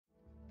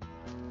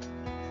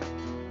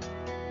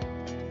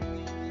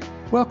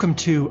Welcome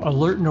to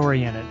Alert and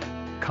Oriented,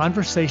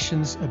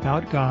 conversations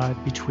about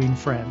God between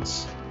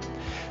friends.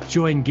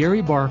 Join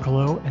Gary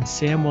Barkalow and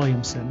Sam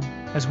Williamson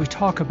as we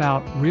talk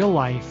about real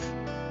life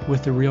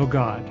with the real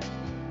God,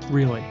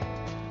 really.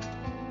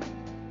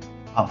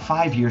 About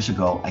 5 years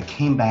ago, I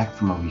came back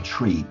from a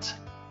retreat.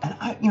 And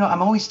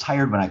I'm always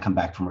tired when I come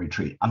back from a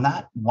retreat. I'm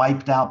not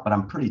wiped out, but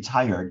I'm pretty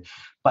tired.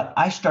 But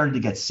I started to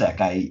get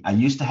sick. I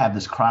used to have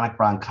this chronic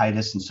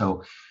bronchitis. And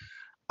so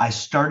I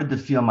started to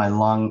feel my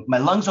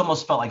lungs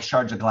almost felt like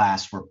shards of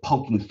glass were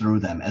poking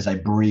through them as I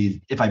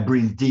breathed, if I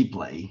breathed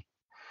deeply.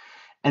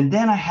 And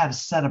then I had a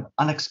set of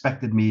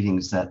unexpected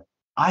meetings that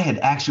I had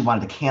actually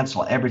wanted to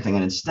cancel everything.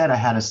 And instead I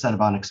had a set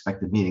of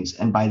unexpected meetings.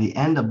 And by the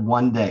end of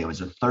one day, it was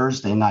a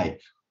Thursday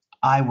night,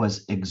 I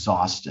was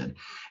exhausted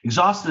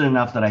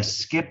enough that I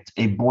skipped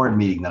a board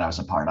meeting that I was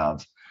a part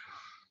of.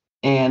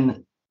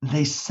 And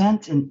they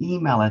sent an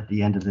email at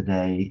the end of the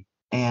day.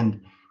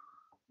 And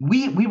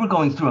we were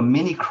going through a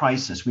mini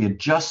crisis. We had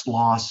just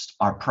lost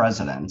our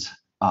president.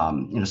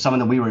 Someone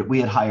that we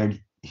had hired,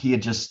 he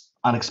had just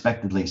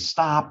unexpectedly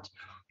stopped.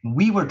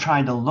 We were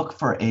trying to look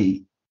for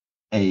a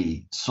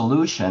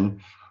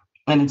solution.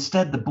 And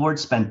instead, the board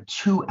spent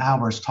 2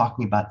 hours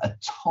talking about a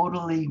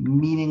totally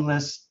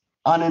meaningless,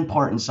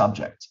 unimportant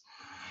subject.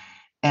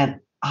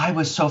 And I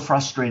was so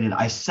frustrated.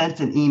 I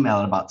sent an email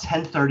at about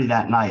 10:30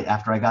 that night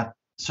after I got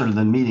sort of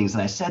the meetings.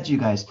 And I said to you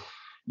guys,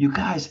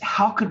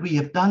 how could we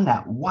have done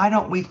that? Why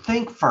don't we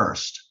think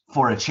first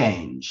for a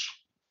change?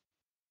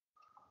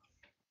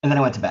 And then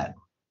I went to bed.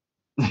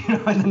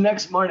 And the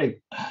next morning,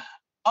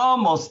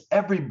 almost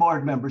every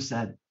board member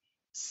said,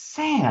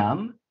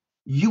 Sam,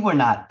 you were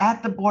not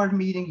at the board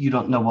meeting. You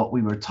don't know what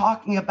we were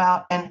talking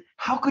about. And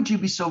how could you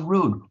be so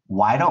rude?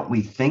 Why don't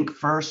we think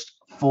first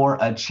for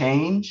a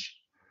change?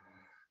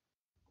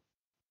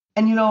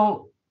 And,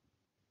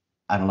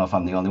 I don't know if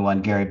I'm the only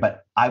one, Gary,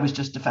 but I was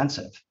just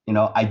defensive.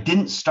 I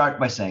didn't start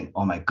by saying,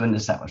 oh my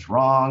goodness, that was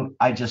wrong.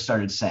 I just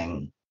started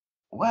saying,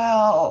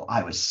 well,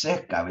 I was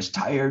sick. I was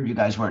tired. You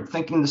guys weren't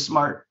thinking the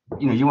smart,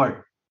 you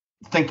weren't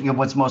thinking of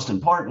what's most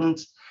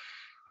important.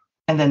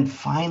 And then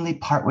finally,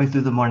 partway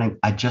through the morning,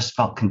 I just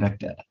felt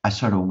convicted. I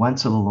sort of went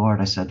to the Lord.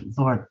 I said,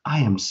 Lord, I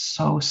am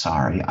so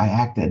sorry I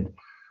acted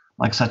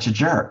like such a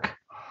jerk.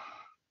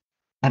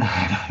 And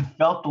I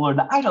felt the Lord.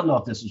 Now, I don't know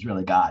if this was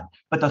really God,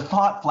 but the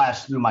thought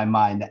flashed through my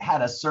mind that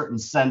had a certain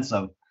sense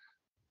of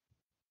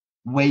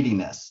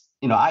weightiness.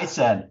 I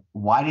said,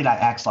 why did I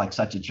act like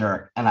such a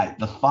jerk? And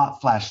the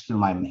thought flashed through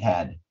my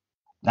head.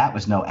 That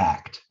was no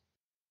act.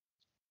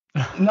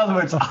 In other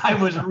words, I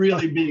was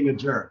really being a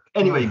jerk.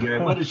 Anyway,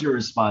 Gary, what is your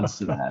response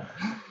to that?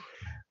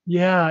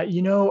 Yeah,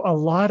 a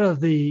lot of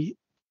the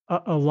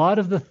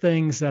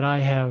things that I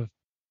have,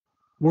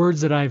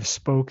 words that I've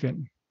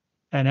spoken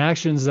and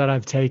actions that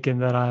I've taken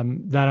that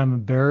I'm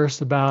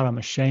embarrassed about, I'm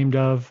ashamed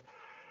of.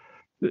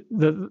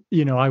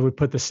 I would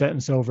put the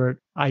sentence over it.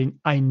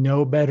 I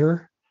know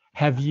better,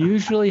 have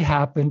usually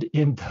happened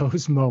in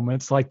those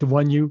moments, like the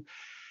one you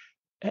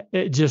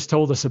just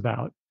told us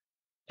about,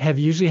 have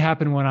usually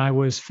happened when I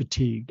was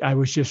fatigued. I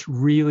was just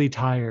really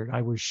tired.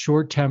 I was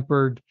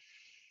short-tempered.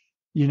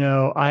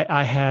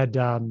 I had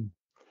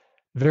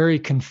very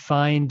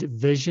confined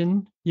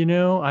vision.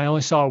 I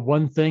only saw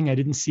one thing. I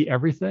didn't see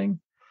everything.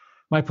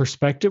 My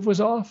perspective was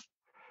off.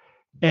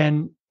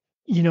 And,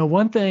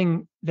 one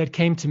thing that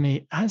came to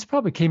me, this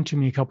probably came to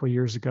me a couple of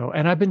years ago,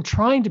 and I've been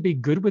trying to be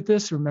good with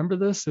this, remember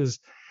this, is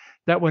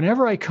that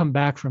whenever I come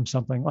back from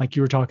something like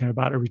you were talking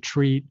about, a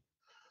retreat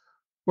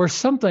or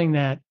something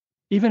that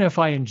even if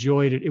I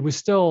enjoyed it, it was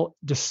still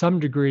to some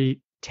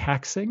degree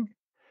taxing.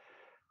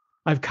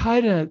 I've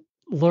kind of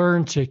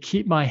learned to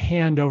keep my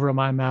hand over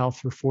my mouth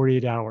for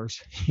 48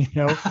 hours,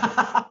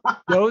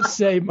 Don't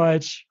say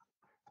much.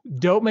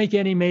 Don't make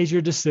any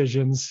major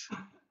decisions.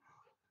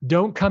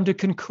 Don't come to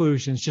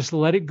conclusions. Just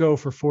let it go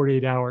for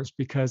 48 hours,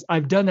 because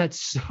I've done that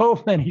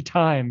so many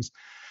times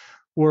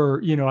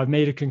where, I've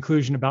made a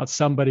conclusion about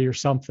somebody or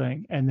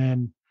something. And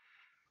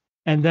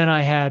then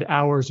I had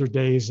hours or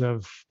days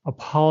of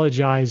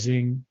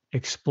apologizing,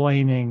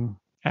 explaining,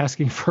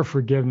 asking for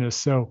forgiveness.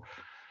 So,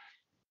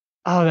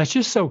 that's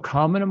just so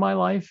common in my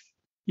life,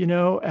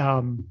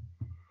 and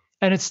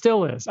it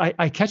still is.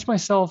 I catch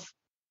myself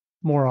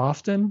more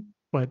often,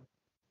 but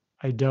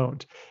I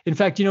don't. In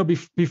fact, when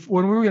we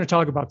were going to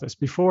talk about this,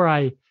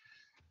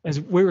 as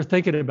we were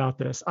thinking about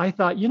this, I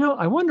thought,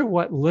 I wonder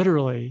what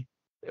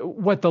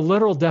the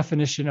literal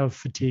definition of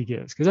fatigue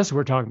is, because that's what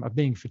we're talking about,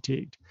 being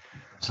fatigued.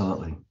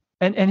 Absolutely.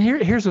 And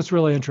here's what's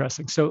really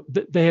interesting. So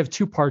they have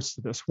two parts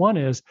to this. One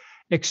is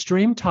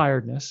extreme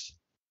tiredness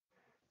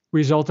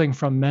resulting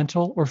from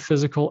mental or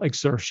physical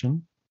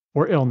exertion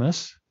or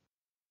illness.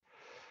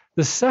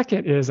 The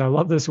second is, I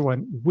love this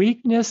one,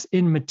 weakness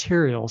in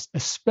materials,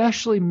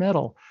 especially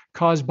metal,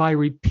 caused by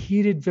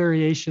repeated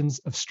variations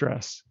of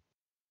stress.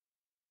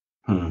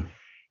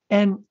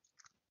 And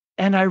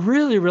I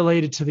really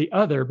related to the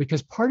other,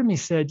 because part of me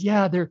said,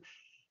 yeah,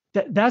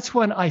 that's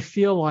when I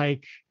feel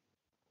like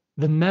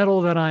the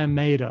metal that I am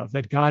made of,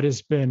 that God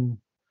has been,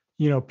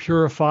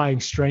 purifying,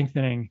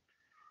 strengthening,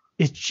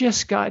 it's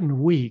just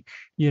gotten weak,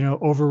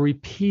 over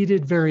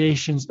repeated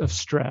variations of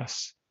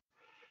stress.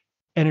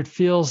 And it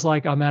feels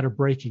like I'm at a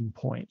breaking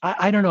point.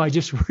 I don't know. I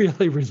just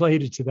really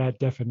related to that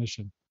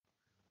definition.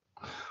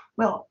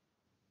 Well,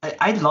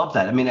 I love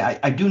that. I mean,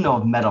 I do know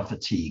of metal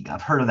fatigue.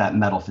 I've heard of that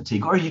metal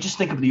fatigue. Or you just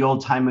think of the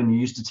old time when you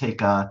used to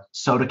take a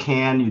soda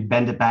can, you'd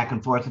bend it back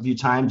and forth a few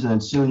times, and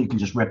then soon you can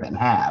just rip it in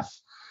half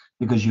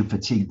because you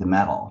fatigued the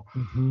metal.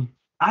 Mm-hmm.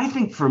 I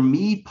think for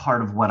me,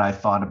 part of what I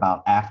thought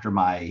about after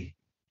my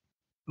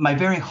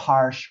very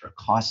harsh or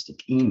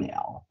caustic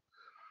email,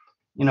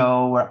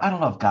 where I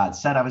don't know if God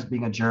said I was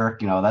being a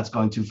jerk, that's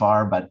going too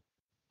far, but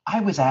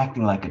I was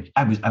acting like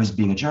I was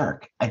being a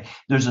jerk.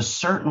 There's a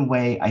certain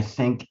way I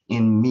think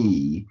in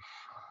me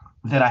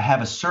that I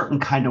have a certain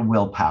kind of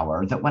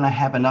willpower that when I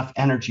have enough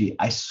energy,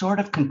 I sort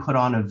of can put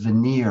on a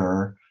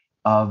veneer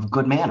of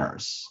good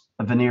manners,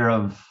 a veneer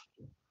of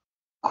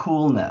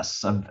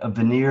coolness, a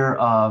veneer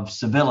of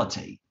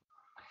civility.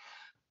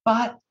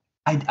 But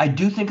I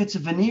do think it's a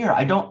veneer.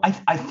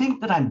 I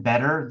think that I'm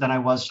better than I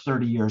was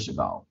 30 years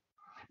ago,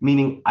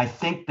 meaning I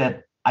think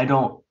that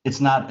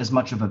it's not as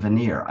much of a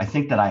veneer. I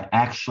think that I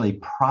actually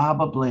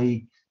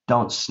probably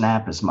don't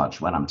snap as much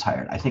when I'm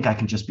tired. I think I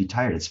can just be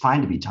tired. It's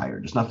fine to be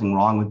tired. There's nothing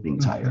wrong with being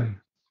tired. Mm-hmm.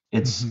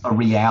 It's Mm-hmm. a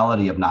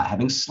reality of not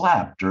having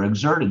slept or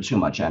exerted too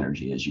much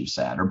energy, as you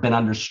said, or been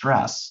under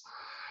stress.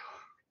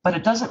 But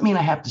it doesn't mean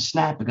I have to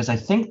snap, because I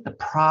think the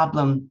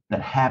problem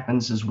that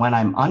happens is when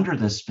I'm under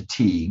this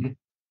fatigue,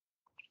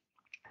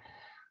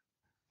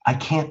 I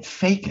can't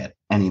fake it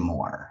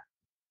anymore.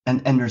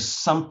 And there's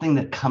something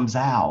that comes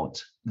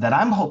out that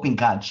I'm hoping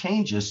God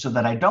changes so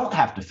that I don't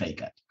have to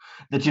fake it.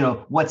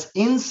 That, what's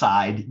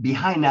inside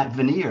behind that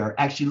veneer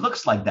actually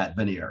looks like that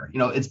veneer.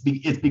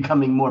 It's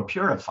becoming more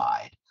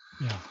purified.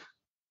 Yeah.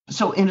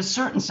 So in a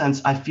certain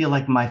sense, I feel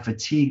like my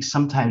fatigue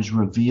sometimes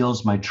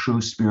reveals my true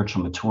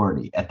spiritual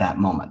maturity at that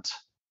moment.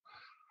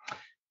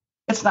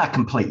 It's not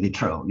completely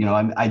true.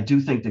 I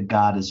do think that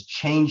God is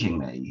changing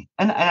me.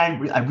 And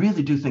I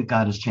really do think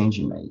God is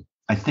changing me.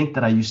 I think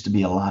that I used to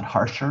be a lot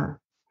harsher,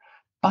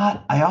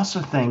 but I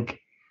also think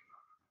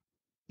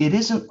it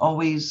isn't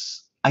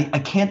always,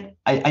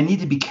 I need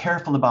to be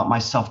careful about my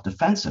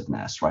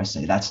self-defensiveness, where I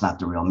say that's not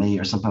the real me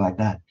or something like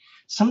that.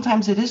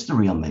 Sometimes it is the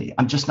real me.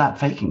 I'm just not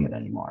faking it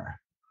anymore.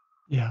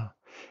 Yeah.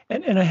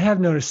 And I have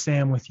noticed,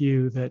 Sam, with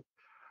you, that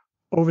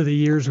over the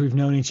years we've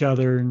known each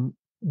other and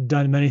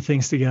done many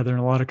things together in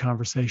a lot of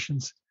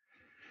conversations,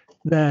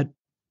 that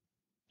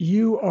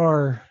you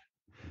are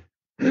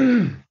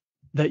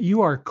that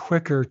you are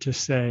quicker to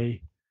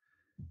say,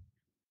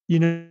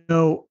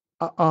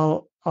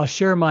 I'll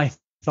share my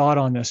thought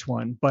on this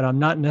one, but I'm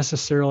not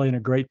necessarily in a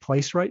great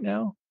place right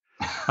now.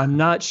 I'm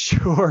not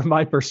sure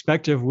my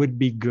perspective would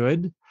be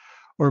good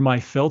or my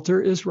filter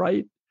is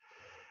right.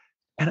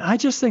 And I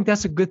just think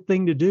that's a good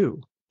thing to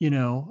do.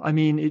 I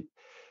mean,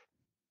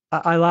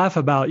 I laugh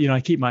about, I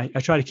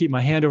try to keep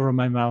my hand over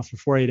my mouth for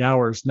 48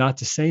 hours, not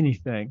to say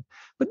anything,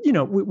 but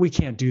we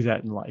can't do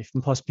that in life.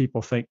 And plus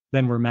people think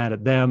then we're mad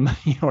at them,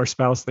 our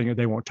spouse think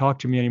they won't talk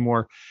to me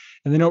anymore.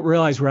 And they don't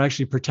realize we're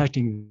actually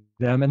protecting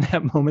them in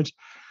that moment.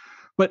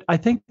 But I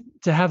think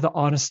to have the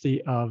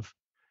honesty of,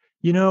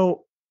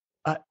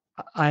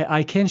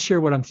 I can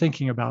share what I'm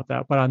thinking about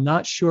that, but I'm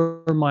not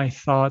sure my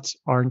thoughts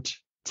aren't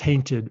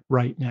tainted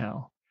right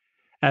now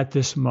at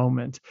this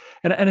moment.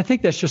 And I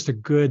think that's just a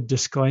good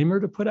disclaimer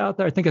to put out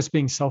there. I think it's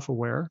being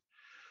self-aware.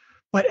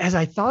 But as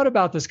I thought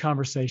about this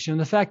conversation,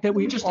 the fact that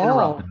we just all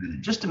interrupt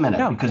just a minute,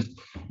 yeah. because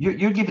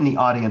you're giving the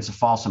audience a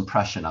false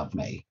impression of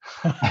me.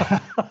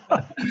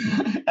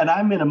 And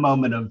I'm in a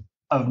moment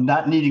of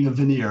not needing a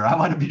veneer. I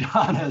want to be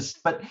honest,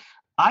 but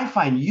I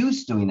find you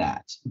doing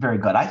that very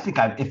good. I think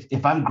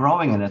if I'm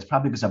growing in it, it's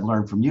probably because I've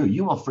learned from you.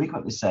 You will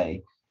frequently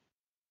say,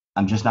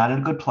 I'm just not in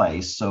a good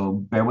place, so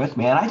bear with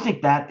me. And I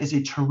think that is I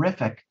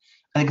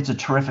think it's a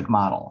terrific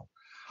model.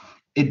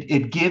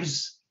 It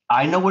gives,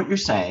 I know what you're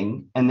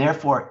saying, and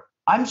therefore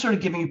I'm sort of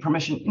giving you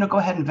permission, go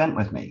ahead and vent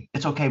with me.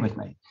 It's okay with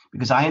me,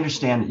 because I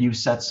understand that you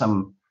set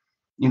some,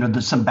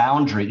 there's some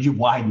boundaries, you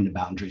widen the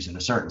boundaries in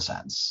a certain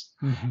sense.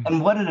 Mm-hmm.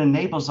 And what it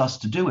enables us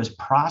to do is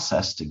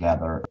process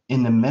together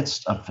in the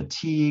midst of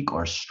fatigue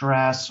or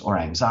stress or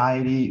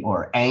anxiety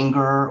or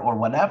anger or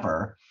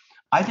whatever.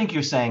 I think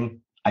you're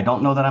saying, I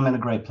don't know that I'm in a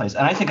great place.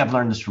 And I think I've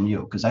learned this from you,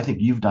 because I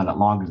think you've done it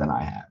longer than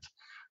I have.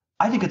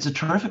 I think it's a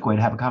terrific way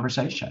to have a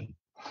conversation.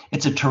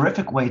 It's a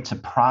terrific way to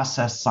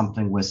process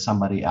something with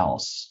somebody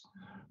else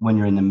when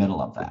you're in the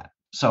middle of that.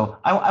 So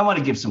I want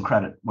to give some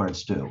credit where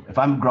it's due. If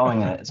I'm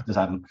growing in it, it's because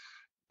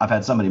I've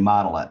had somebody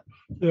model it.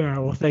 Yeah,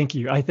 well, thank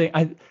you. I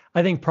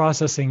think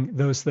processing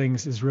those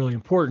things is really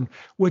important,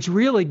 which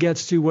really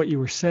gets to what you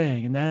were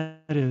saying. And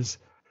that is,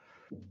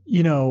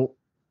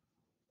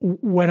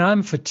 when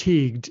I'm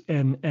fatigued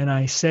and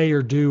I say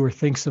or do or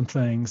think some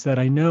things that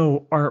I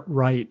know aren't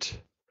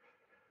right,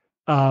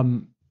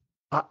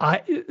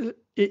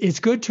 it's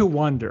good to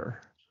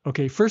wonder,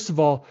 okay, first of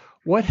all,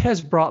 what has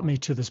brought me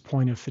to this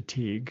point of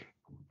fatigue?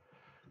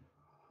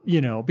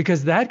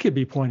 because that could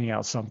be pointing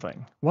out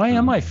something. Why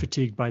am I Mhm.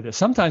 fatigued by this?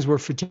 Sometimes we're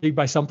fatigued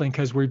by something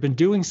because we've been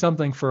doing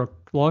something for a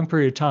long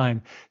period of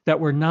time that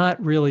we're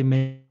not really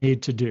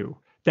made to do.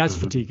 That's Mhm.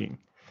 fatiguing.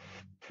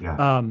 Yeah.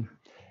 Um,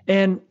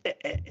 and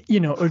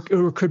or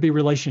it could be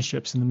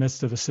relationships in the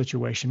midst of a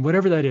situation,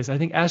 whatever that is. I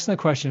think asking the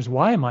question is,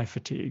 why am I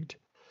fatigued?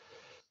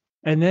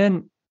 And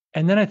then,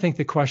 I think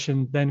the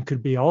question then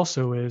could be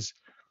also is,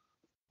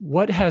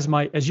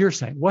 as you're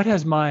saying, what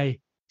has my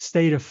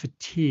state of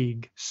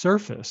fatigue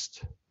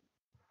surfaced,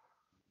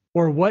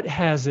 or what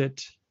has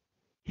it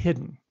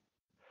hidden?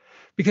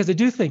 Because I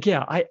do think,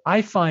 yeah,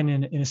 I find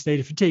in a state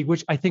of fatigue,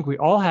 which I think we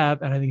all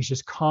have, and I think it's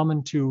just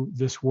common to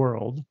this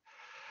world.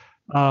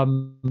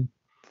 Um,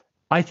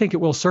 I think it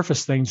will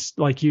surface things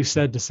like you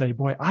said to say,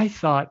 boy, I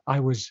thought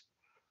I was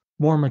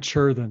more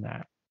mature than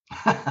that.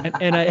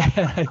 And I,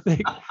 and I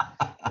think,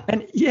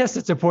 and yes,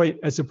 it's a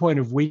point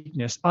of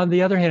weakness. On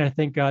the other hand, I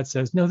think God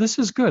says, no, this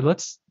is good.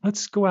 Let's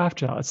go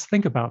after it. Let's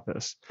think about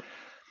this.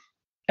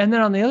 And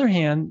then on the other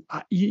hand,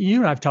 you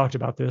and I've talked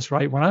about this,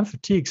 right? When I'm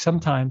fatigued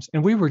sometimes,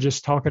 and we were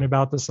just talking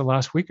about this the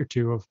last week or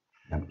two of,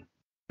 Yeah.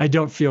 I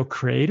don't feel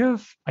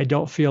creative. I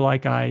don't feel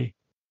like I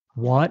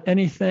want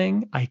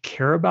anything. I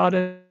care about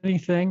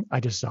anything. I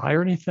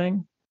desire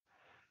anything.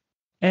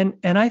 And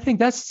I think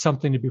that's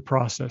something to be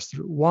processed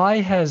through. Why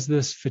has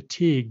this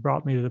fatigue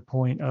brought me to the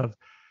point of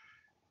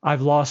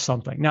I've lost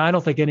something? Now, I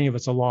don't think any of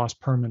it's a loss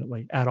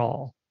permanently at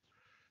all.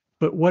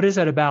 But what is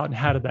that about and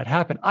how did that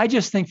happen? I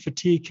just think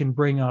fatigue can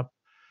bring up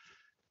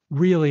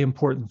really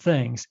important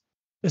things,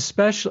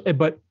 especially,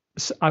 but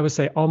I would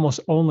say almost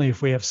only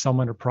if we have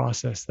someone to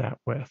process that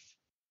with.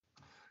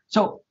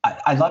 So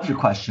I love your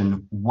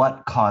question.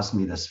 What caused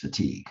me this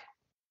fatigue?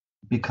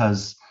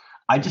 Because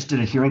I just did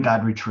a Hearing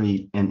God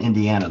retreat in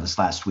Indiana this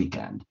last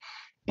weekend.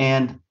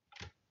 And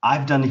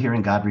I've done the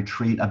Hearing God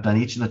retreat. I've done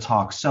each of the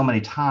talks so many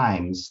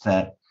times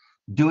that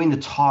doing the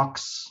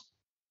talks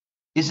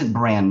isn't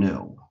brand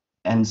new.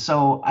 And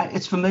so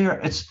it's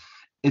familiar.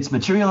 It's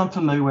material I'm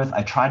familiar with.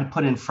 I try to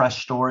put in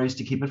fresh stories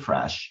to keep it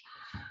fresh.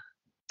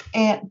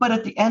 But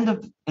at the end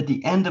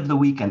of the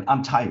weekend,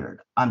 I'm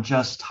tired. I'm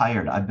just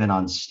tired. I've been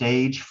on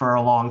stage for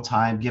a long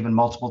time, given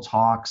multiple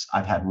talks.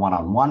 I've had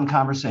one-on-one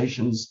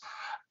conversations.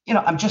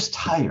 I'm just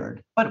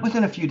tired. But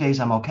within a few days,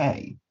 I'm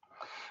okay.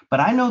 But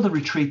I know the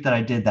retreat that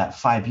I did that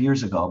 5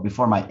 years ago,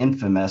 before my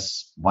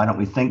infamous "Why don't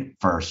we think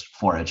first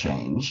for a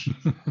change?"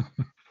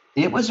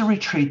 It was a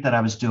retreat that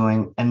I was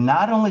doing, and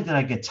not only did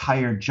I get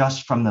tired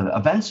just from the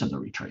events of the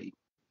retreat,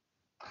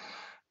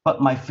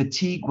 but my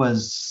fatigue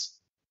was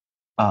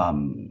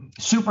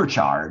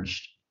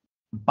supercharged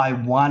by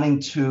wanting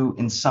to,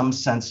 in some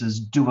senses,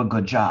 do a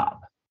good job.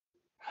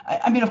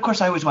 I mean, of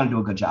course, I always want to do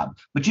a good job,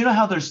 but you know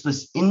how there's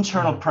this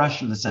internal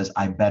pressure that says,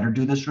 I better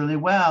do this really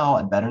well.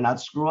 I better not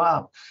screw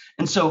up.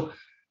 And so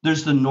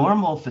there's the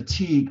normal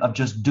fatigue of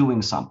just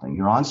doing something.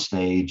 You're on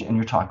stage and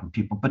you're talking to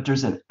people, but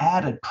there's an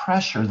added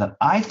pressure that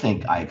I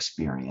think I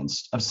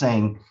experienced of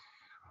saying,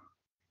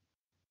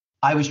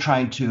 I was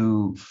trying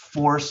to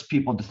force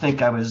people to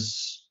think I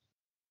was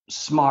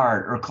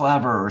smart or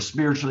clever or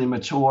spiritually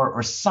mature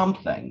or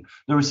something.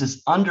 There was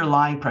this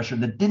underlying pressure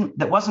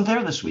that wasn't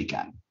there this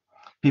weekend.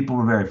 People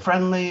were very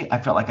friendly. I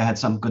felt like I had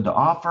something good to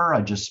offer.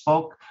 I just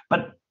spoke,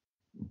 but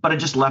I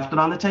just left it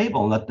on the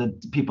table and let the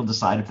people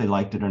decide if they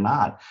liked it or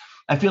not.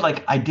 I feel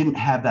like I didn't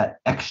have that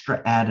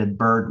extra added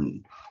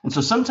burden. And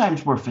so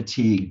sometimes we're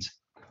fatigued,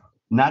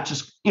 not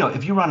just,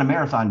 if you run a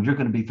marathon, you're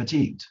going to be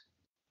fatigued,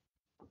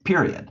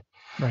 period.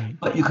 Right.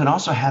 But you can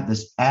also have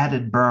this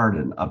added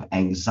burden of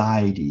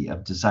anxiety,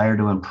 of desire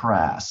to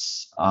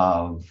impress,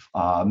 of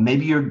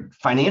maybe your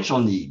financial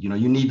need.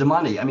 You need the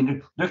money. I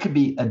mean, there could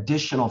be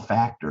additional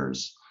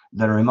factors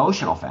that are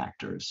emotional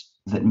factors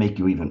that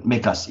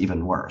make us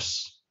even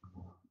worse.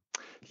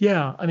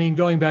 Yeah. I mean,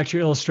 going back to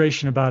your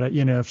illustration about it,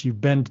 if you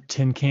bend a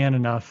tin can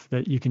enough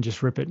that you can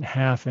just rip it in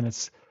half, and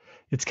it's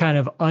kind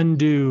of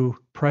undue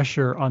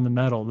pressure on the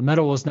metal. The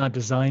metal was not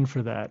designed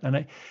for that.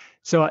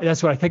 So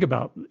that's what I think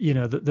about,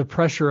 the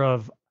pressure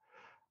of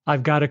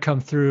I've got to come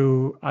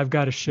through, I've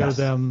got to show Yes.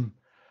 them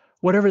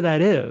whatever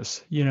that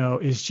is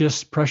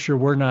just pressure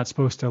we're not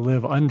supposed to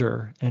live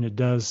under. And it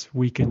does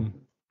weaken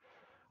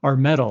our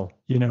metal,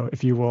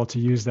 if you will, to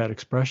use that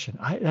expression.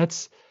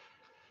 That's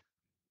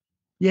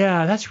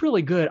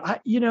really good. Uh,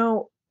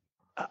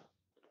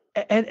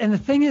 and the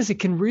thing is,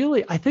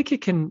 I think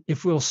it can,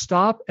 if we'll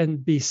stop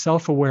and be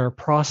self-aware,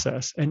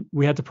 process, and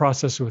we had to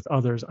process it with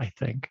others, I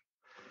think,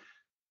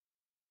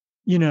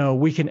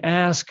 we can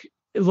ask,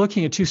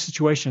 looking at two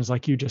situations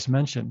like you just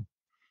mentioned,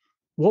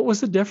 what was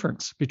the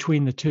difference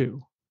between the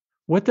two?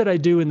 What did I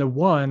do in the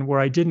one where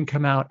I didn't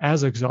come out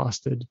as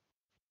exhausted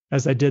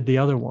as I did the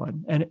other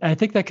one? And I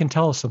think that can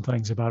tell us some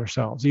things about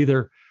ourselves.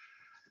 Either,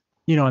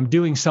 I'm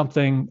doing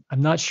something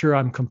I'm not sure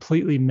I'm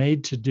completely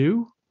made to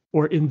do,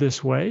 or in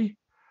this way,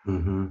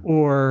 Mm-hmm.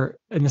 or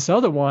in this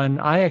other one,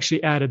 I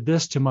actually added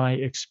this to my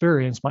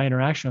experience, my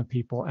interaction with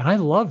people, and I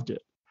loved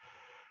it.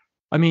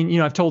 I mean,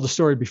 I've told the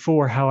story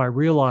before how I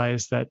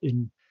realized that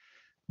in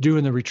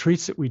doing the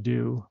retreats that we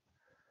do,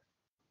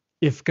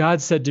 if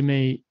God said to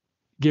me,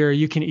 Gary,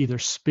 you can either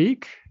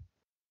speak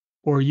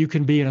or you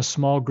can be in a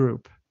small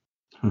group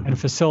and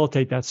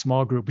facilitate that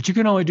small group, but you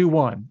can only do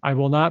one. I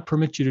will not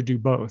permit you to do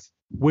both.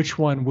 Which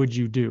one would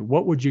you do?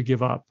 What would you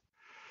give up?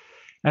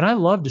 And I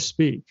love to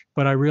speak,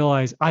 but I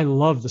realize I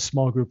love the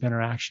small group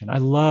interaction. I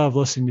love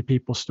listening to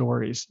people's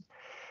stories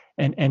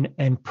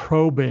and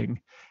probing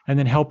and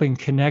then helping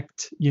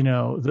connect,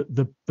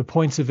 the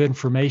points of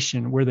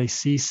information where they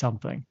see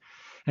something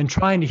and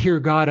trying to hear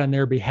God on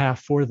their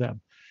behalf for them.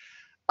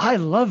 I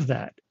love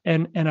that.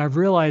 And I've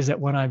realized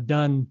that when I've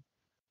done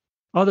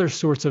other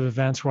sorts of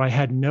events where I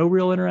had no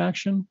real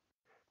interaction,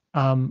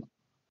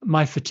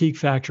 my fatigue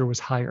factor was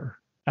higher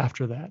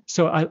after that.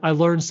 So I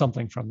learned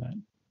something from that.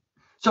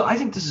 So I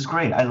think this is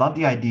great. I love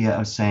the idea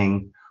of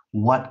saying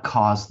what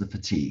caused the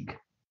fatigue.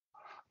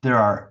 There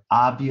are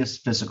obvious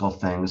physical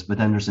things, but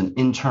then there's an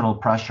internal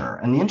pressure.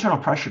 And the internal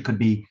pressure could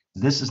be,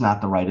 this is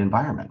not the right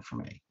environment for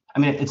me. I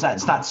mean, it's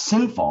not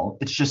sinful.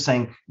 It's just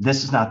saying,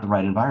 this is not the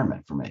right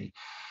environment for me.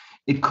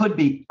 It could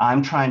be,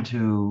 I'm trying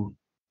to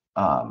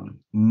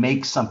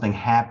make something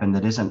happen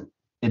that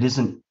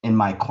isn't in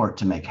my court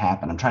to make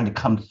happen. I'm trying to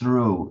come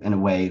through in a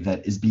way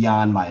that is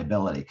beyond my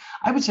ability.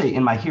 I would say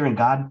in my Hearing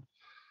God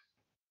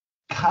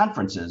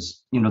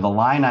conferences, the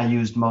line I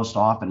used most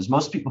often is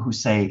most people who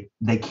say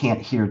they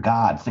can't hear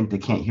God think they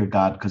can't hear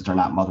God because they're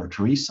not Mother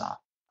Teresa.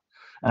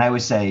 And I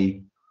always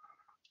say,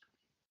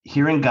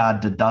 hearing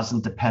God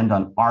doesn't depend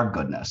on our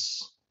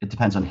goodness. It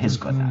depends on his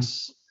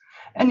goodness.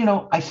 And,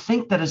 I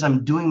think that as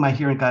I'm doing my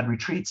Hearing God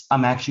retreats,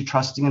 I'm actually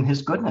trusting in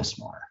his goodness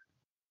more.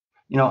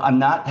 I'm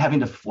not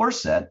having to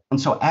force it.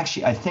 And so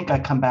actually, I think I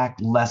come back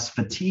less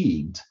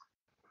fatigued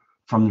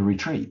from the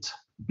retreat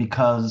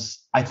because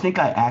I think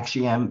I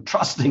actually am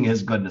trusting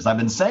his goodness. I've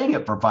been saying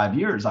it for 5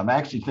 years. I'm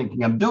actually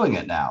thinking I'm doing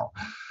it now.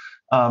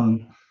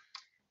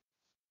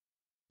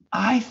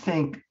 I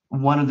think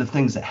one of the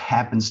things that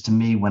happens to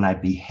me when I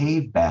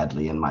behave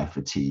badly in my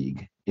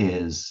fatigue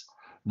is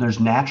there's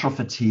natural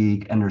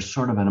fatigue and there's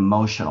sort of an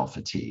emotional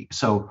fatigue.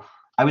 So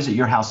I was at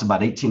your house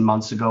about 18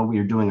 months ago. We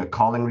were doing a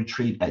calling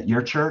retreat at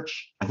your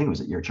church. I think it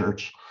was at your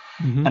church.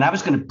 And I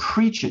was going to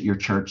preach at your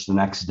church the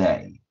next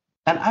day.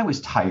 And I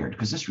was tired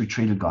because this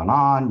retreat had gone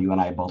on. You and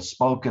I had both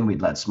spoken.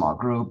 We'd led small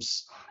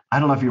groups. I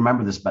don't know if you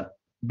remember this, but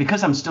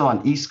because I'm still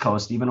on East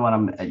Coast, even when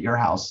I'm at your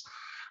house,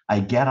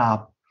 I get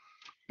up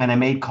and I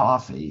made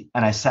coffee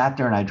and I sat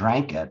there and I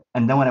drank it.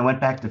 And then when I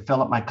went back to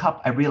fill up my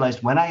cup, I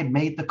realized when I had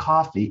made the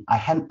coffee, I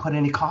hadn't put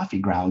any coffee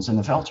grounds in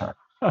the filter.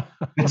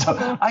 And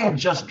so I had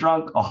just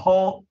drunk a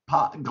whole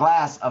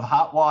glass of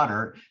hot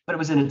water, but it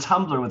was in a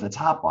tumbler with a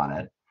top on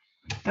it.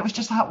 That was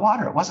just hot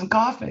water. It wasn't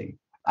coffee.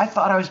 I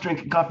thought I was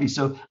drinking coffee.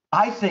 So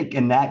I think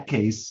in that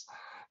case,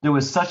 there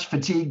was such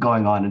fatigue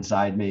going on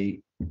inside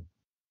me.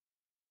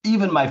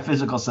 Even my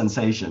physical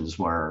sensations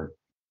were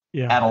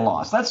at a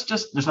loss. That's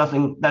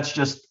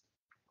just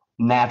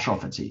natural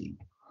fatigue.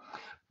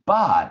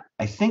 But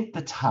I think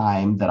the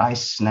time that I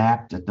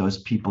snapped at those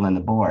people in the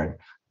board,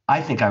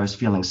 I think I was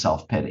feeling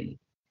self-pity.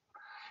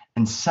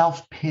 And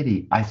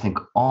self-pity, I think,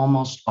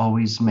 almost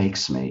always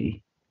makes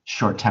me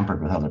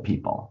short-tempered with other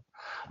people.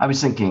 I was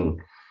thinking,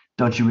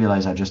 don't you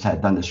realize I've just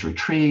done this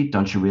retreat?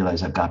 Don't you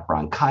realize I've got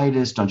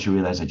bronchitis? Don't you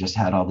realize I just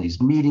had all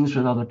these meetings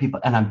with other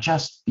people? And I'm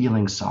just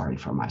feeling sorry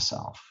for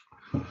myself,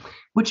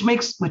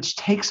 which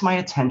takes my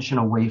attention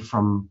away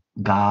from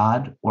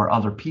God or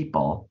other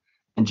people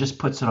and just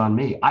puts it on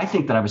me. I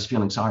think that I was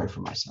feeling sorry for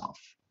myself.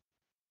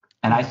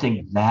 And I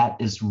think that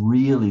is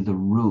really the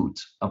root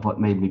of what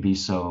made me be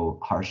so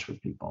harsh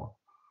with people.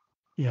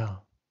 Yeah.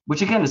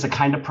 Which again is a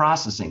kind of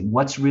processing.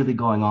 What's really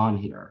going on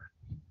here?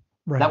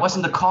 Right. That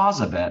wasn't the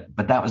cause of it,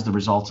 but that was the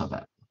result of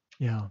it.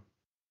 Yeah.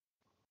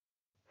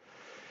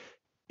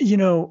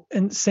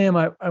 And Sam,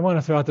 I want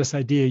to throw out this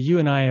idea. You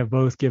and I have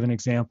both given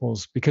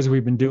examples because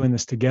we've been doing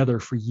this together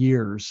for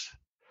years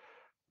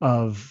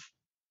of,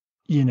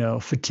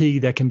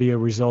 fatigue that can be a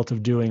result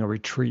of doing a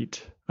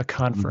retreat, a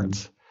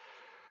conference.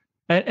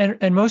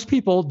 And most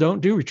people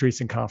don't do retreats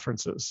and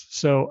conferences.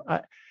 So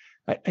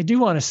I do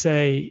want to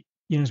say,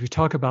 as we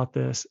talk about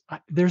this,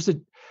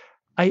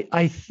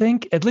 I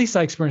think, at least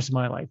I experienced in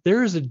my life,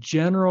 there is a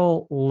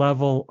general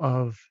level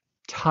of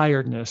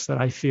tiredness that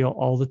I feel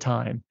all the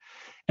time.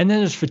 And then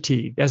there's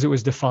fatigue, as it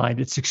was defined.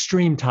 It's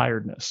extreme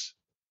tiredness,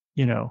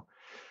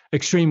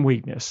 extreme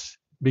weakness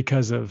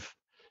because of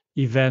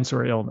events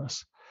or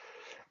illness.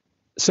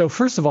 So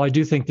first of all, I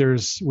do think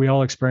we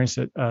all experience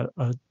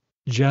a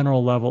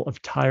general level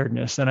of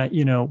tiredness.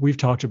 And we've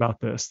talked about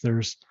this.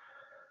 There's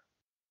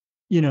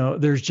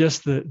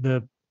just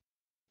the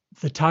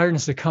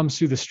tiredness that comes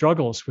through the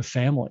struggles with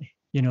family,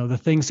 the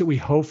things that we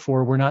hope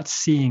for, we're not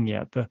seeing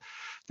yet,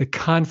 the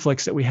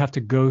conflicts that we have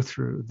to go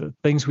through, the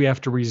things we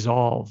have to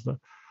resolve, the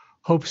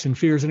hopes and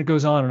fears, and it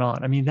goes on and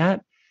on. I mean,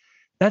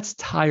 that's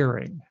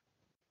tiring.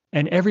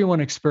 And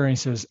everyone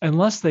experiences,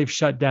 unless they've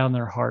shut down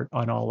their heart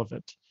on all of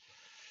it.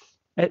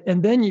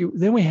 And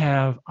then we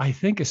have, I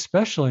think,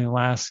 especially in the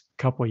last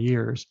couple of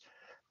years,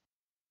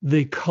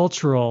 the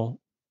cultural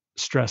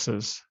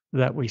stresses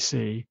that we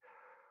see,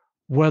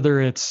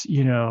 whether it's,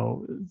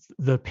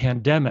 the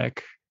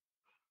pandemic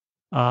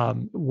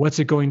What's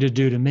it going to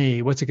do to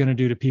me? What's it going to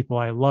do to people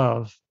I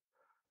love?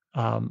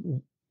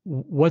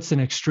 What's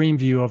an extreme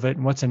view of it,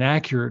 and what's an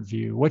accurate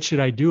view? What should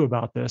I do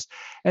about this?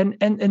 And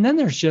then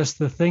there's just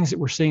the things that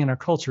we're seeing in our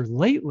culture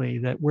lately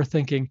that we're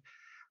thinking,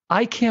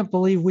 I can't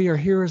believe we are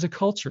here as a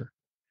culture.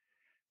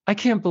 I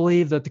can't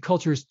believe that the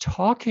culture is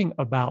talking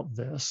about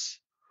this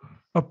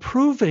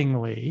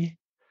approvingly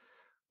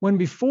when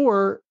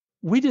before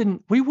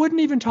we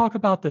wouldn't even talk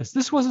about this.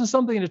 This wasn't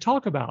something to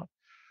talk about.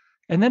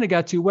 And then it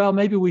got to, well,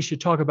 maybe we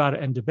should talk about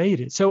it and debate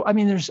it. So, I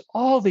mean, there's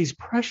all these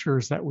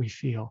pressures that we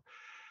feel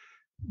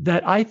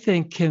that I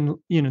think can,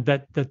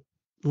 that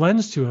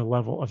lends to a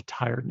level of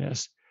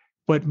tiredness,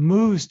 but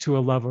moves to a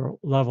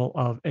level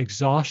of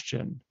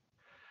exhaustion.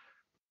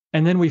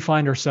 And then we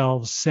find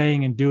ourselves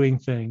saying and doing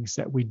things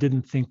that we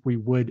didn't think we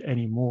would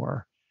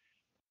anymore.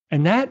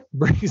 And that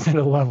brings in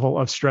a level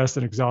of stress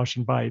and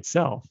exhaustion by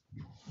itself.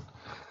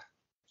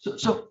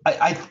 So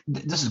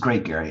this is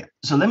great, Gary.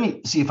 So let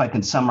me see if I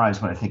can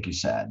summarize what I think you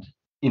said.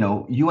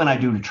 You and I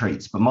do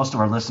retreats, but most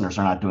of our listeners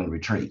are not doing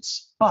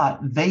retreats, but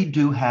they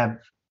do have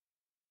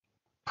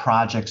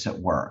projects at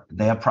work.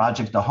 They have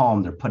projects at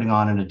home. They're putting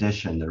on an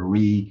addition. They're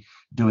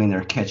redoing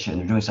their kitchen.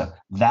 They're doing stuff.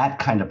 That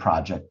kind of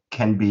project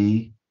can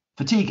be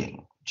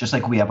fatiguing, just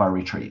like we have our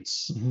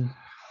retreats. Mm-hmm.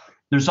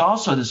 There's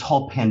also this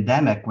whole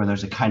pandemic where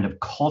there's a kind of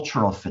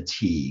cultural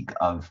fatigue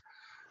of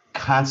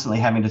constantly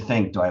having to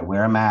think, do I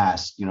wear a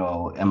mask?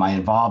 Am I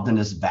involved in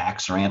this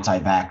vax or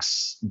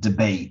anti-vax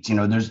debate?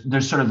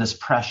 There's sort of this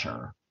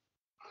pressure.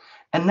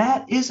 And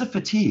that is a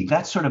fatigue.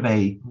 That's sort of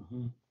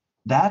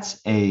that's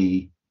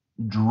a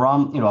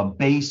drum, a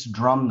bass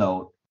drum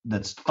note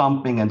that's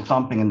thumping and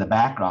thumping in the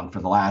background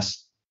for the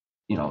last,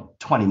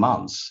 20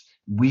 months.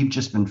 We've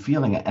just been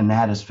feeling it, and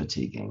that is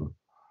fatiguing.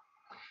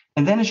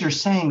 And then, as you're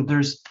saying,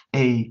 there's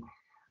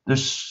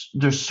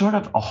sort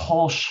of a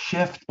whole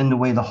shift in the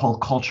way the whole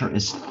culture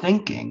is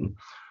thinking.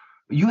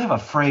 You have a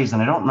phrase,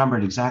 and I don't remember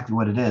exactly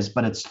what it is,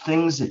 but it's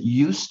things that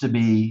used to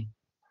be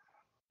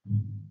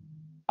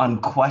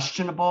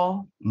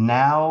unquestionable.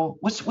 Now,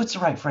 what's the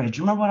right phrase? Do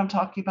you remember what I'm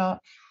talking about?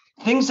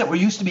 Things that were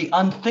used to be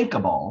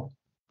unthinkable,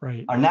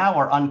 right,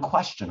 are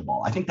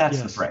unquestionable. I think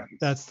that's the phrase.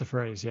 That's the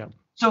phrase, yeah.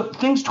 So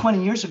things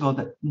 20 years ago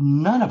that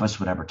none of us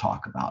would ever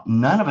talk about,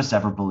 none of us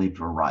ever believed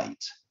were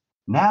right.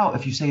 Now,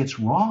 if you say it's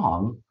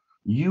wrong,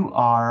 you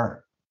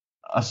are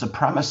a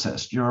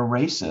supremacist, you're a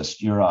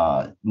racist, you're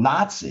a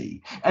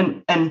Nazi.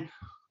 And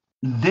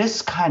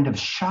this kind of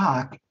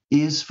shock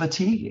is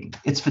fatiguing.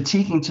 It's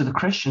fatiguing to the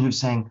Christian who's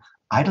saying,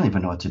 I don't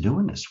even know what to do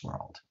in this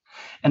world.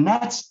 And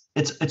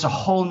it's a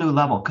whole new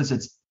level because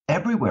it's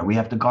everywhere. We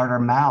have to guard our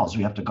mouths.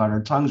 We have to guard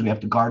our tongues. We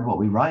have to guard what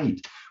we write.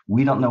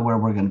 We don't know where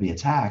we're going to be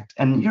attacked.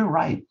 And you're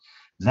right.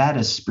 That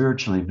is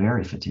spiritually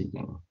very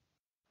fatiguing.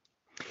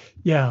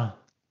 Yeah.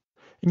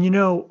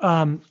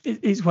 And,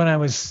 it's when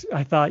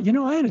I thought,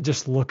 I had to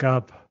just look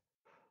up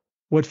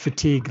what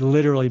fatigue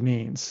literally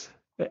means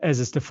as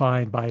it's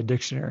defined by a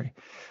dictionary.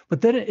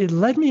 But then it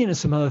led me into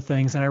some other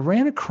things. And I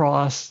ran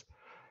across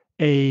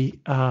a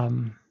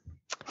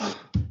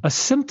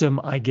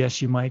symptom, I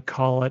guess you might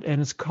call it. And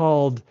it's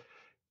called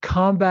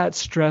combat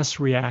stress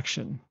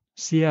reaction,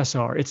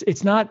 CSR.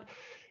 It's not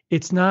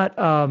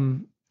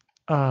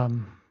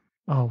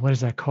what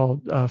is that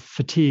called?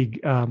 Fatigue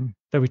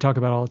that we talk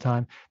about all the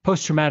time.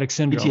 Post-traumatic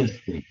syndrome.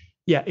 PTSD.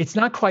 Yeah, it's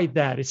not quite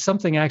that. It's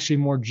something actually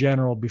more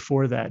general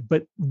before that.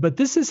 But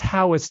this is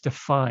how it's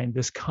defined,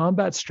 this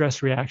combat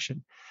stress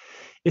reaction.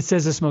 It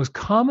says its most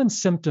common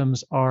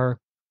symptoms are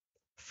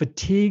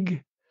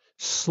fatigue,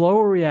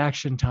 slower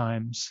reaction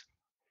times,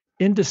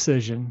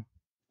 indecision,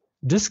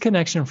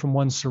 disconnection from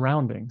one's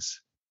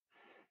surroundings,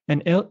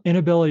 and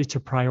inability to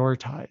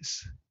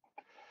prioritize.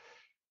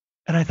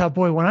 And I thought,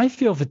 boy, when I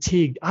feel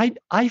fatigued,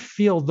 I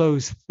feel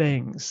those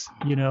things.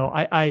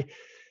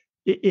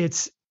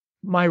 It's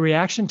my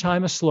reaction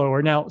time is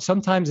slower. Now,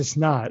 sometimes it's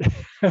not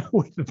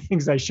with the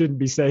things I shouldn't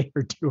be saying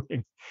or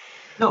doing.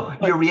 No,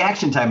 your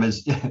reaction time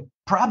is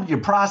probably your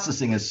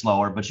processing is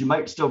slower, but you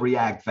might still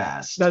react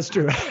fast. That's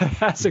true.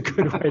 That's a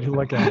good way to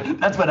look at it.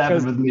 That's what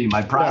happened with me.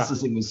 My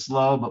processing was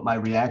slow, but my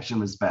reaction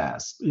was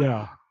fast.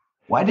 Yeah.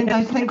 Why didn't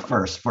I think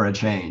first for a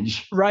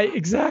change? Right,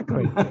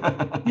 exactly.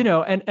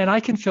 And I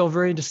can feel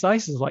very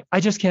indecisive, like I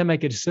just can't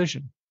make a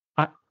decision.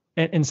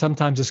 And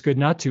sometimes it's good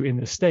not to in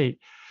this state.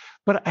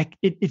 But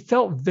it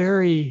felt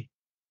very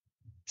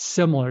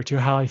similar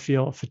to how I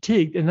feel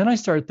fatigued. And then I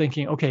started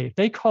thinking, okay,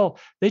 they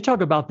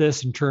talk about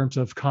this in terms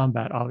of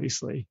combat,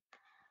 obviously,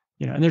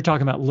 and they're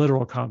talking about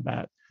literal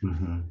combat.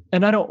 Mm-hmm.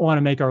 And I don't want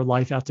to make our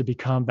life out to be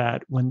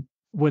combat when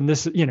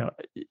this,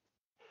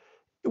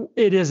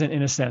 it isn't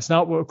in a sense,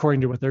 not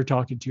according to what they're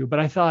talking to. But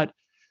I thought,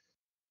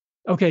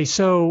 okay,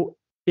 so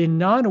in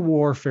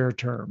non-warfare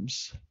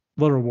terms,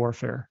 literal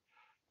warfare,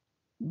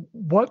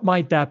 what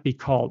might that be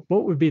called?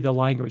 What would be the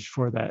language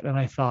for that? And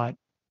I thought,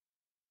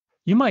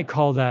 you might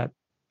call that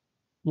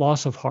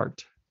loss of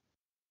heart.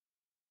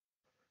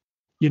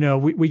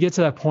 We get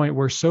to that point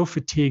where we're so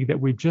fatigued that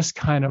we've just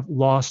kind of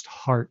lost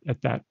heart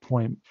at that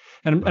point.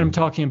 And I'm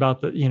talking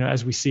about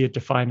as we see it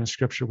defined in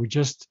Scripture,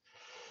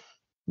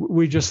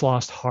 we just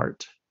lost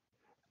heart,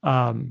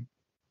 um,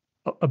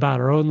 about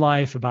our own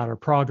life, about our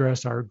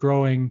progress, our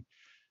growing,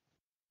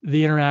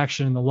 the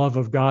interaction and the love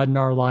of God in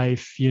our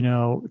life,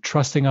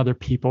 trusting other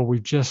people.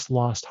 We've just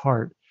lost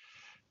heart.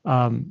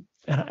 And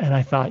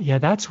I thought, yeah,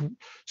 that's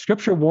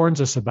scripture warns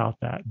us about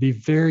that. Be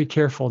very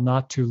careful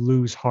not to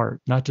lose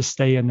heart, not to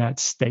stay in that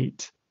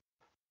state,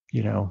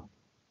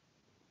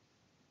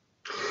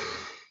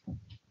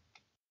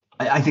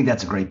 I think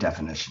that's a great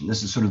definition.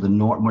 This is sort of the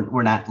norm.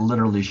 We're not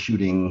literally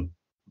shooting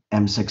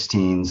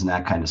M16s and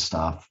that kind of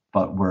stuff,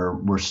 but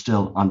we're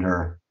still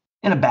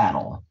in a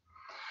battle.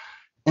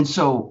 And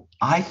so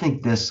I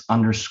think this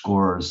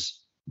underscores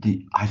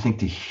the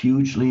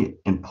hugely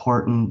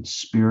important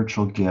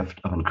spiritual gift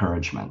of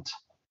encouragement.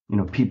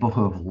 People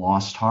who have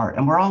lost heart,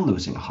 and we're all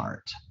losing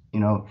heart.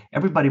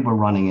 Everybody we're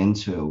running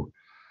into,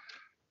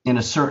 in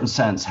a certain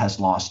sense, has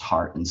lost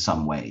heart in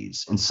some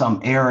ways, in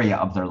some area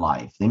of their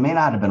life. They may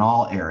not have been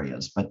all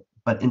areas, but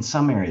in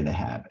some area they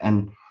have.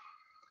 And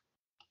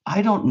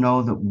I don't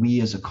know that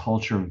we as a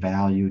culture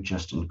value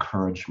just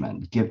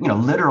encouragement,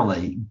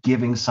 literally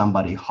giving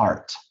somebody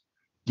heart,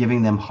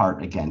 giving them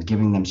heart again,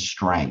 giving them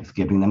strength,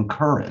 giving them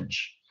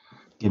courage,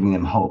 giving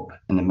them hope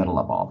in the middle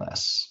of all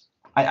this.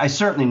 I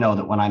certainly know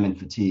that when I'm in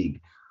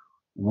fatigue,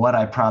 what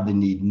I probably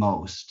need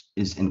most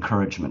is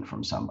encouragement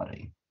from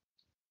somebody,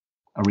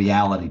 a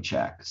reality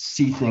check,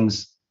 see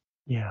things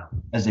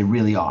as they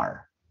really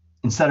are,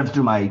 instead of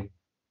through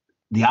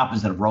the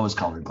opposite of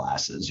rose-colored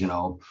glasses,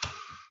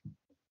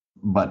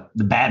 but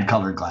the bad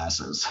colored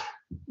glasses.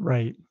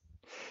 Right.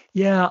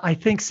 Yeah, I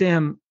think,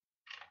 Sam,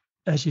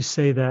 as you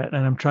say that,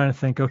 and I'm trying to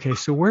think, okay,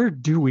 so where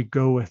do we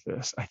go with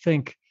this? I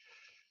think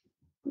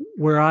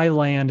where I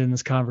land in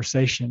this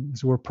conversation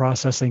as we're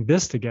processing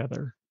this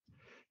together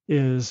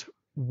is,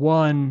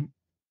 one,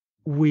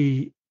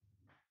 we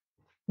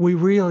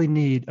really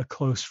need a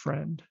close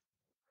friend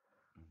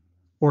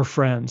or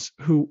friends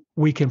who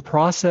we can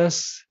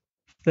process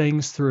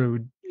things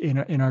through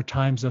in our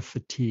times of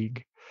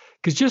fatigue.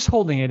 Because just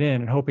holding it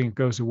in and hoping it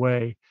goes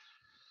away,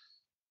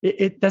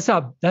 that's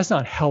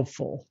not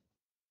helpful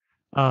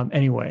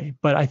anyway.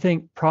 But I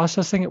think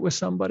processing it with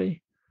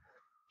somebody,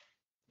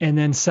 and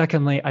then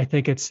secondly, I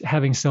think it's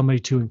having somebody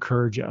to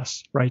encourage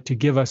us, right? To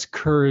give us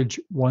courage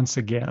once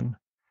again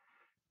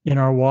in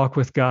our walk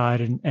with God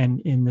and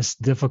in this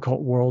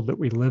difficult world that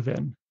we live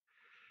in.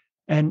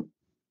 And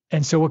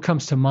so what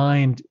comes to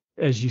mind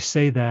as you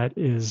say that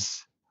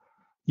is,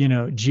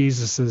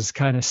 Jesus's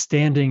kind of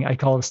I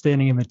call it a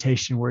standing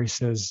invitation, where he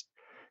says,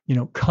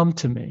 come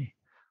to me,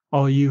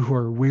 all you who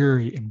are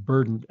weary and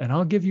burdened, and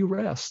I'll give you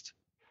rest.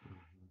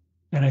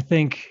 And I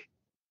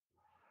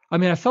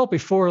felt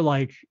before,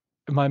 like,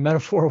 my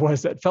metaphor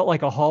was that felt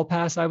like a hall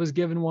pass I was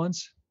given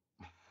once.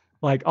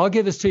 Like, I'll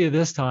give this to you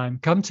this time,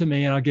 come to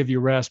me and I'll give you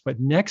rest. But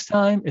next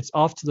time it's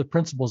off to the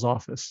principal's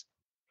office,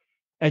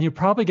 and you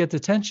probably get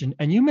detention,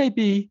 and you may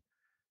be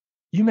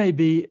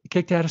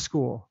kicked out of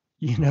school,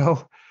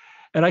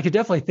 And I could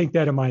definitely think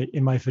that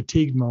in my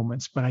fatigued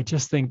moments, but I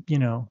just think,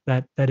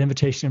 that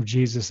invitation of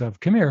Jesus of,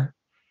 come here,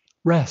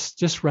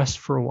 just rest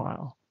for a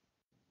while.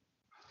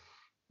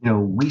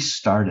 We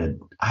started,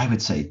 I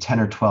would say 10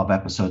 or 12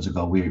 episodes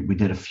ago, we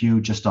did a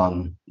few just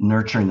on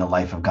nurturing the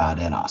life of God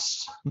in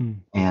us.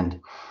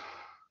 And,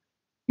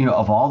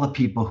 of all the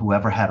people who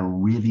ever had a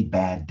really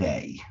bad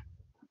day,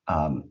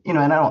 and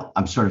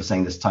I'm sort of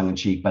saying this tongue in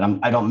cheek, but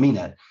I don't mean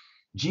it.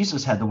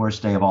 Jesus had the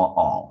worst day of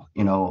all.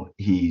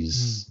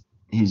 He's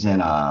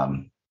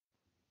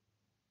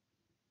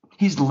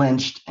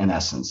lynched, in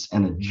essence,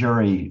 in a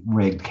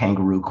jury-rigged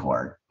kangaroo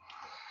court.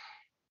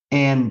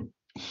 And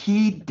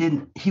he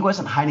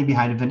wasn't hiding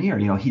behind a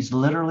veneer. He's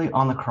literally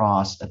on the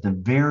cross at the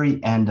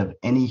very end of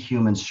any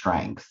human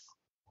strength.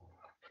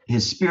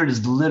 His spirit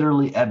is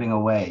literally ebbing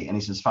away, and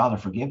he says, Father,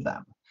 forgive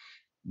them.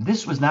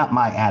 This was not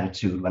my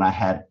attitude when I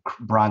had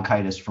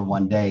bronchitis for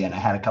one day and I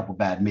had a couple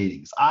bad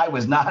meetings. I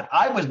was not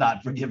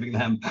forgiving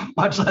them,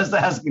 much less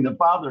asking the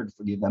Father to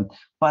forgive them.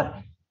 But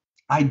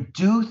I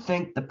do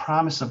think the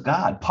promise of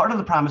God, part of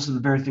the promise of the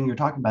very thing you're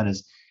talking about,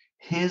 is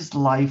his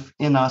life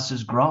in us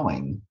is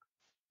growing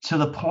to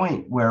the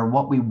point where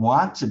what we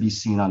want to be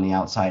seen on the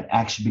outside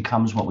actually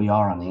becomes what we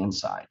are on the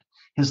inside.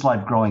 His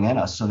life growing in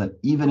us, so that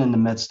even in the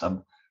midst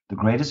of the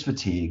greatest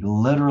fatigue,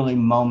 literally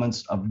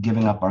moments of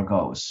giving up our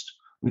ghost,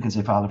 we can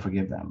say, Father,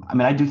 forgive them.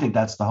 I do think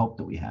that's the hope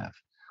that we have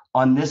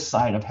on this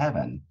side of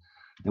heaven,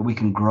 that we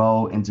can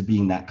grow into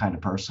being that kind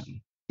of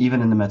person,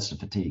 even in the midst of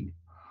fatigue.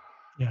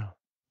 Yeah.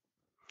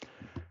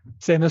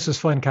 Sam, this is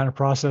fun kind of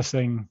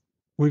processing.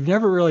 We've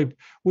never really,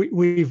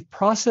 we've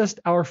processed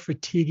our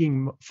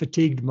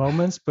fatigued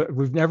moments, but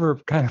we've never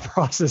kind of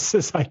processed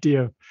this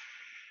idea of,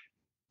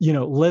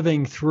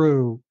 living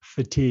through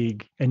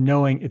fatigue and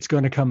knowing it's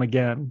going to come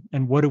again.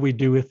 And what do we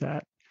do with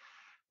that?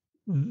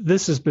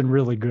 This has been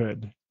really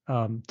good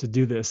to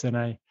do this.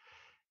 And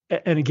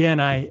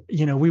again,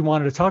 we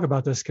wanted to talk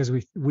about this because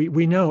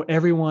we know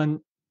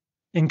everyone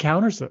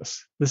encounters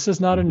this. This is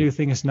not a new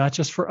thing. It's not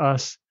just for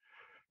us.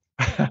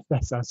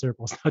 That sounds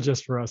terrible. It's not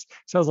just for us.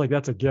 Sounds like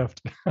that's a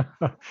gift. we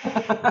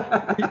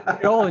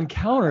all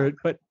encounter it,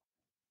 but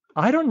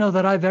I don't know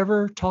that I've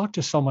ever talked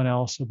to someone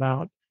else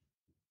about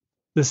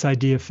this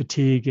idea of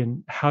fatigue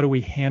and how do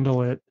we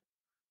handle it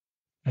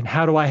and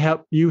how do I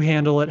help you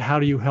handle it? How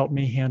do you help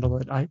me handle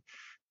it?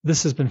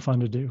 This has been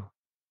fun to do.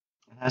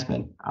 It has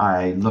been.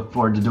 I look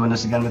forward to doing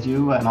this again with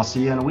you, and I'll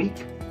see you in a week.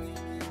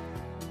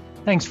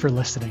 Thanks for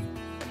listening.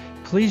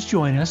 Please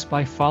join us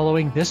by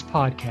following this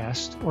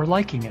podcast or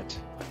liking it,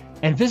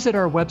 and visit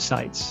our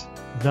websites,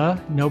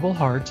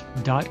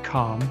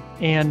 thenobleheart.com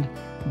and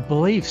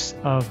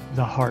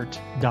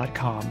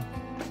beliefsoftheheart.com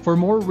for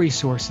more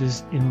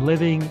resources in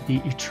living the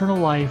eternal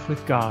life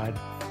with God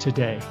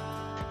today.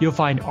 You'll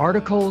find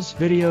articles,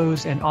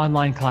 videos, and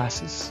online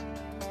classes.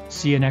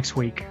 See you next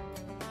week.